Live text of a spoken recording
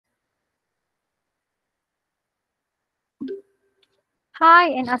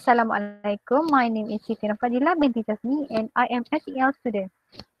Hi and Assalamualaikum. My name is Siti Fadila binti Tasmi and I am a TL student.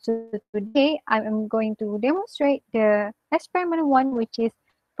 So today I am going to demonstrate the experiment 1, which is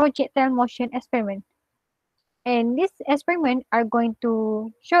projectile motion experiment. And this experiment are going to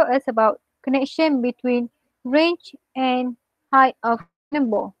show us about connection between range and height of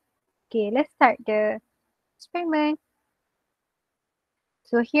cannonball. Okay, let's start the experiment.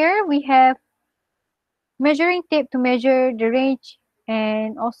 So here we have measuring tape to measure the range,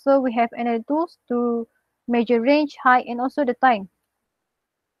 and also we have another tools to measure range, height, and also the time.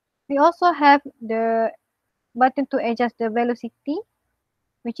 We also have the button to adjust the velocity,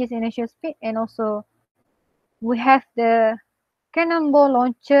 which is initial speed, and also we have the cannonball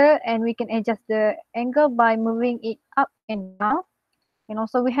launcher, and we can adjust the angle by moving it up and down. And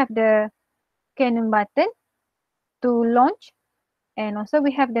also we have the cannon button to launch, and also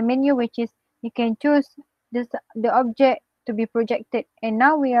we have the menu, which is you can choose this the object to be projected. And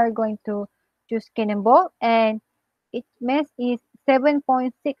now we are going to choose cannonball, and its mass is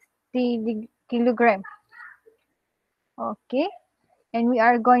 7.60 kilogram. Okay, and we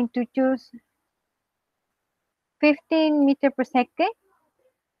are going to choose 15 meter per second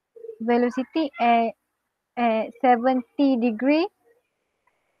velocity at 70-degree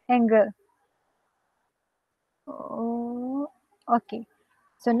angle. Oh, okay,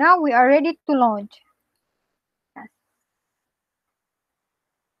 so now we are ready to launch. Yes.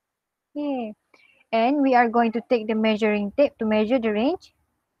 Okay, and we are going to take the measuring tape to measure the range.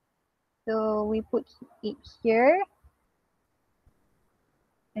 So we put it here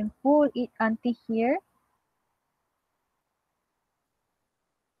and pull it until here.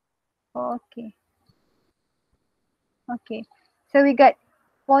 Okay. Okay. So we got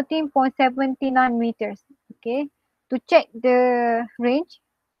 14.79 meters. Okay. To check the range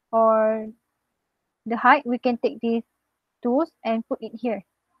or the height, we can take these tools and put it here.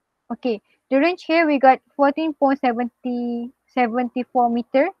 Okay. The range here we got 14.74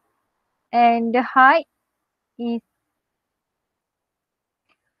 meter, and is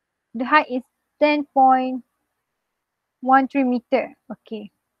the height is 10.13 meter.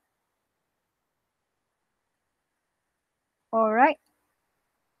 Okay. All right.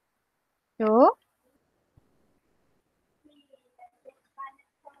 So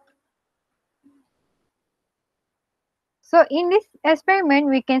So in this experiment,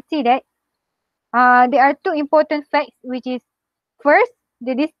 we can see that there are two important facts, which is first,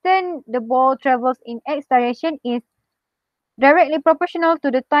 the distance the ball travels in x direction is directly proportional to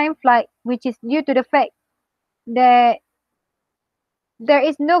the time flight, which is due to the fact that there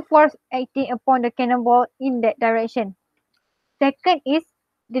is no force acting upon the cannonball in that direction. Second is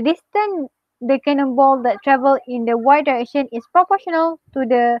the distance the cannonball that travel in the y direction is proportional to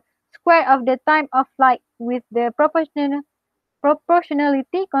the square of the time of flight, with the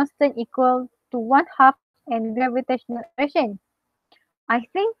proportionality constant equal to 1/2 and the gravitational acceleration. I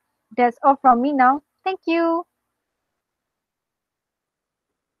think that's all from me now. Thank you.